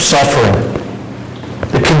consideration of suffering.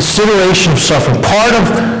 The consideration of suffering. Part of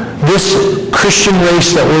this Christian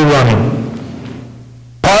race that we're running.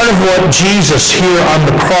 Part of what Jesus here on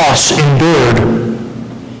the cross endured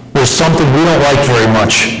was something we don't like very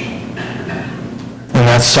much, and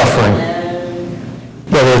that's suffering.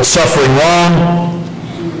 Whether it's suffering long,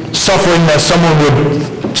 suffering that someone would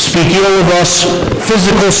speak ill of us,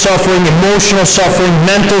 physical suffering, emotional suffering,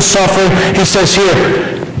 mental suffering. He says here,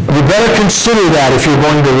 you better consider that if you're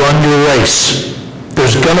going to run your race.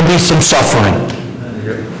 There's going to be some suffering.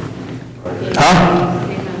 Huh?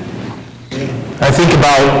 I think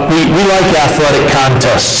about, we like athletic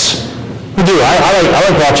contests. We do. I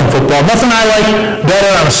like watching football. Nothing I like better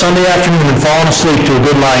on a Sunday afternoon than falling asleep to a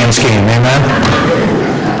good Lions game. Amen?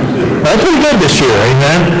 That's pretty good this year.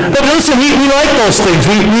 Amen? But listen, we like those things.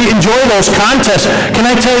 We enjoy those contests. Can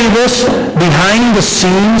I tell you this? Behind the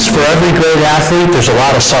scenes for every great athlete, there's a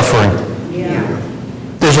lot of suffering. Yeah.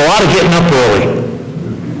 There's a lot of getting up early.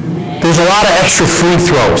 There's a lot of extra free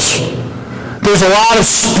throws. There's a lot of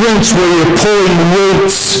sprints where you're pulling the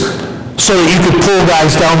weights so that you could pull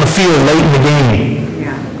guys down the field late in the game.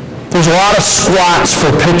 Yeah. There's a lot of squats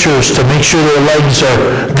for pitchers to make sure their legs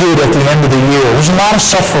are good at the end of the year. There's a lot of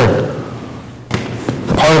suffering.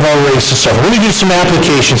 Part of our race is suffering. Let me give you some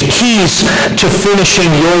applications, keys to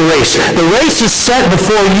finishing your race. The race is set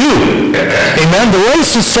before you. Amen? The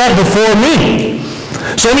race is set before me.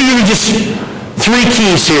 So let me give you just 3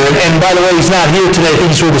 keys here. And by the way, he's not here today. I think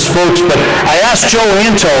he's with his folks. But I asked Joe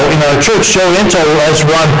Anto in our church. Joe Anto has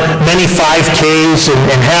run many 5Ks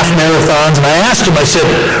and half marathons. And I asked him, I said,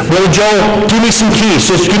 Brother Joe, give me some keys.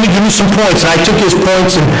 Just give me some points. And I took his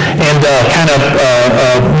points and kind of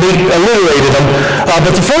alliterated them.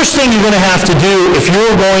 But the first thing you're going to have to do if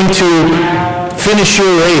you're going to finish your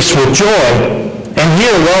race with joy, and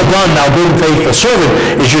here, well done, thou good and faithful servant,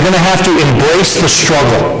 is you're going to have to embrace the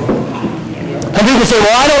struggle. Some people say,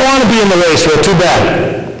 well, I don't want to be in the race. Well, too bad.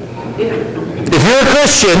 If you're a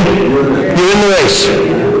Christian, you're in the race.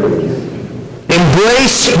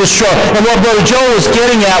 Embrace the struggle. And what Brother Joe was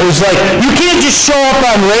getting at was like, you can't just show up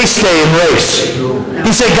on race day and race.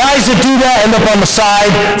 He said, guys that do that end up on the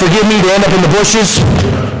side. Forgive me, they end up in the bushes.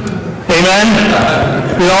 Amen?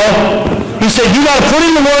 You know? He said, you got to put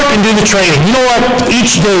in the work and do the training. You know what?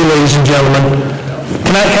 Each day, ladies and gentlemen,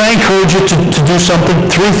 can I encourage you to do something?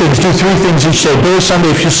 3 things. Do 3 things each day. Billy Sunday,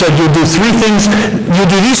 if you said you'll do 3 things, you'll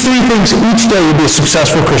do these 3 things each day, you'll be a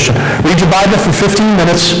successful Christian. Read your Bible for 15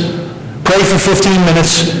 minutes, pray for 15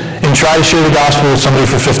 minutes, and try to share the gospel with somebody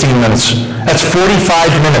for 15 minutes. That's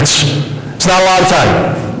 45 minutes. It's not a lot of time.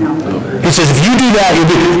 He says, if you do that,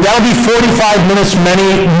 that'll be 45 minutes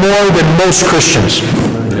many more than most Christians.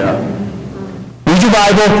 Yeah. Read your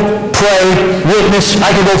Bible, pray, witness.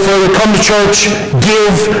 I can go further. Come to church,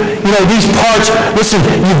 give. You know, these parts. Listen,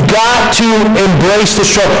 you've got to embrace the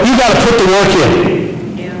struggle. You've got to put the work in.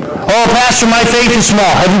 Yeah. Oh, Pastor, my faith is small.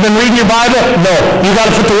 Have you been reading your Bible? No. You've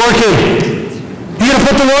got to put the work in. You've got to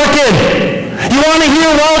put the work in. You want to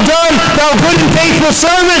hear, well done, thou good and faithful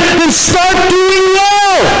servant, then start doing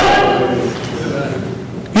well.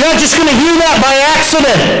 You're not just going to hear that by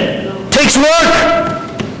accident. It takes work.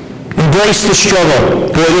 Embrace the struggle.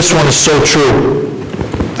 Boy, this one is so true.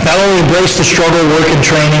 Not only embrace the struggle, work and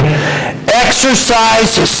training,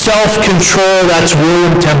 exercise self-control, that's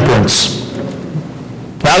will and temperance.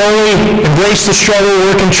 Not only embrace the struggle,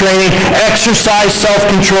 work and training, exercise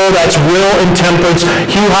self-control, that's will and temperance.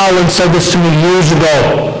 Hugh Howland said this to me years ago.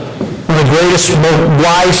 One of the greatest, most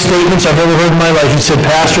wise statements I've ever heard in my life. He said,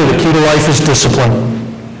 Pastor, the key to life is discipline.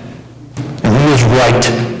 And he was right.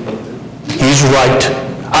 He's right.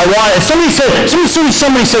 If somebody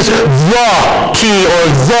says the key or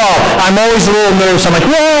the, I'm always a little nervous. I'm like,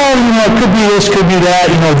 well, you know, it could be this, could be that,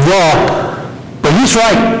 you know, the. But he's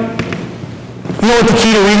right. You know what the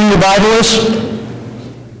key to reading the Bible is?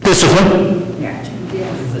 Discipline.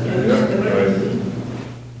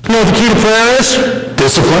 You know what the key to prayer is?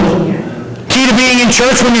 Discipline. Key to being in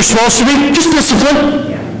church when you're supposed to be? Just discipline.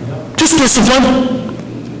 Just discipline.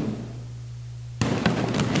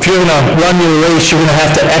 If you're going to run your race, you're going to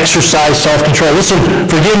have to exercise self-control. Listen,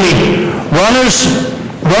 forgive me, runners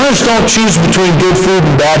don't choose between good food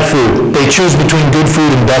and bad food. They choose between good food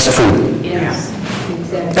and best food. Yes.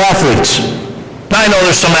 Exactly. Athletes. Now, I know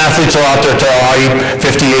there's some athletes out there that tell, I eat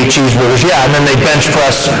 58 cheeseburgers. Yeah, and then they bench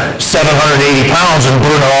press 780 pounds and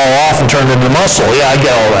burn it all off and turn it into muscle. Yeah, I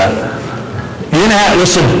get all that. You're going to have,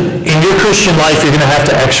 listen, in your Christian life, you're going to have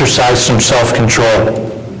to exercise some self-control.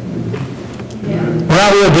 We're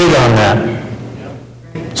not real big on that.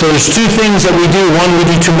 So there's 2 things that we do. One we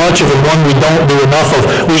do too much of, and one we don't do enough of.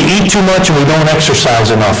 We eat too much and we don't exercise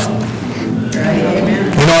enough.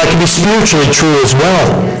 You know, that can be spiritually true as well.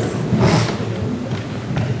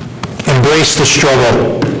 Embrace the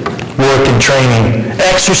struggle, work and training.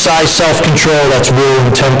 Exercise self-control, that's will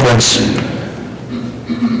and temperance.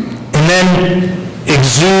 And then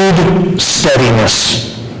exude steadiness.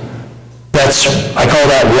 I call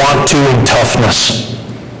that want to and toughness.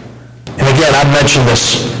 And again, I've mentioned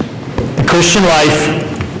this. The Christian life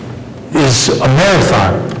is a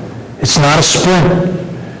marathon. It's not a sprint.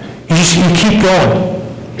 You keep going.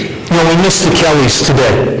 You know, we missed the Kellys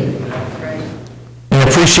today. And I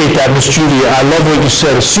appreciate that, Miss Judy. I love what you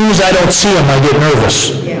said. As soon as I don't see them, I get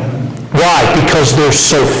nervous. Yeah. Why? Because they're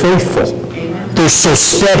so faithful. Amen. They're so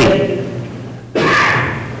steady.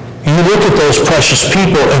 You look at those precious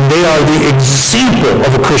people, and they are the example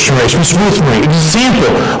of a Christian race. Miss Ruth Marie,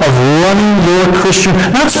 example of running your Christian,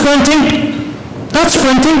 not sprinting.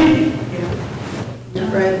 Yeah.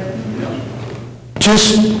 Right.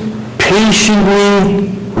 Just patiently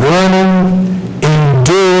running,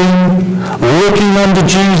 enduring, looking unto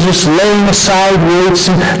Jesus, laying aside weights.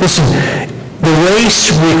 Listen, the race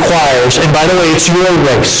requires, and by the way, it's your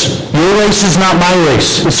race. Your race is not my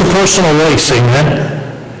race. It's a personal race, amen?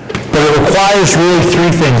 But it requires really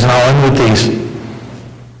 3 things, and I'll end with these.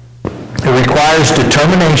 It requires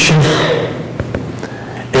determination,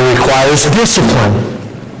 it requires discipline,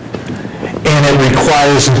 and it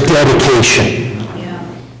requires dedication.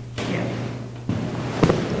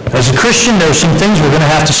 As a Christian, there are some things we're going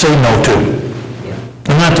to have to say no to.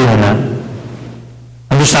 I'm not doing that.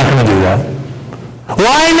 I'm just not going to do that.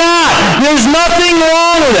 Why not? There's nothing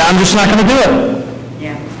wrong with it. I'm just not going to do it.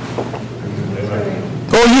 Yeah.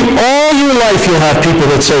 All your life you'll have people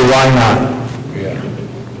that say, why not? Yeah.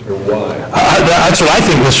 Or why? That's what I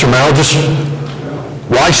think, Mr. Merrill. Just,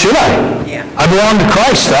 why should I? Yeah. I belong to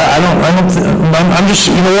Christ. I'm just,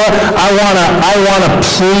 you know what? I want to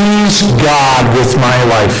please God with my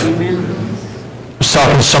life. I was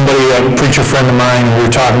talking to somebody, a preacher friend of mine, and we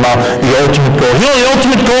were talking about the ultimate goal. You know, the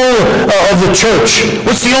ultimate goal of the church.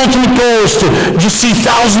 What's the ultimate goal? Is to just see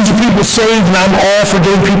thousands of people saved, and I'm all for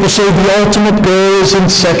getting people saved. The ultimate goal is in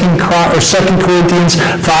 2 Corinthians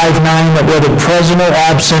 5:9, that whether present or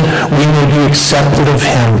absent, we may be accepted of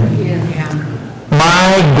Him.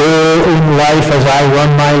 My goal in life as I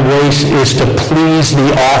run my race is to please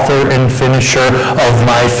the author and finisher of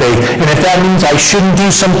my faith. And if that means I shouldn't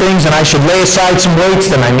do some things and I should lay aside some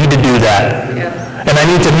weights, then I need to do that. And I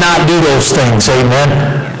need to not do those things. Amen.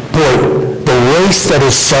 Boy, the race that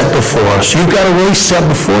is set before us. You've got a race set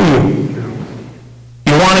before you.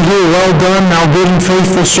 You want to hear, well done, thou good and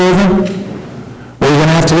faithful servant? Well, you're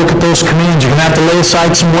going to have to look at those commands. You're going to have to lay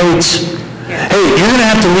aside some weights. Hey, you're going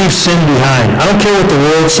to have to leave sin behind. I don't care what the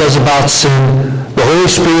world says about sin. The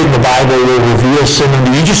Holy Spirit in the Bible will reveal sin to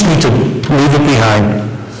you. You just need to leave it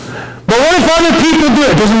behind. But what if other people do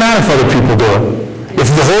it? It doesn't matter if other people do it.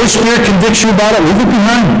 If the Holy Spirit convicts you about it, leave it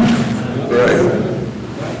behind. Right.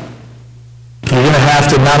 You're going to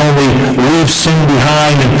have to not only leave sin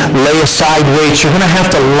behind and lay aside weights, you're going to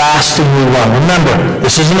have to lastingly run. Remember,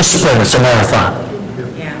 this isn't a sprint, it's a marathon.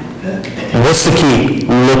 And what's the key?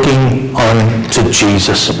 Looking unto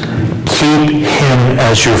Jesus. Keep Him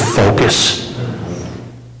as your focus.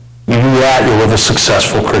 You do that, you'll live a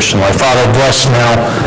successful Christian life. Father, bless now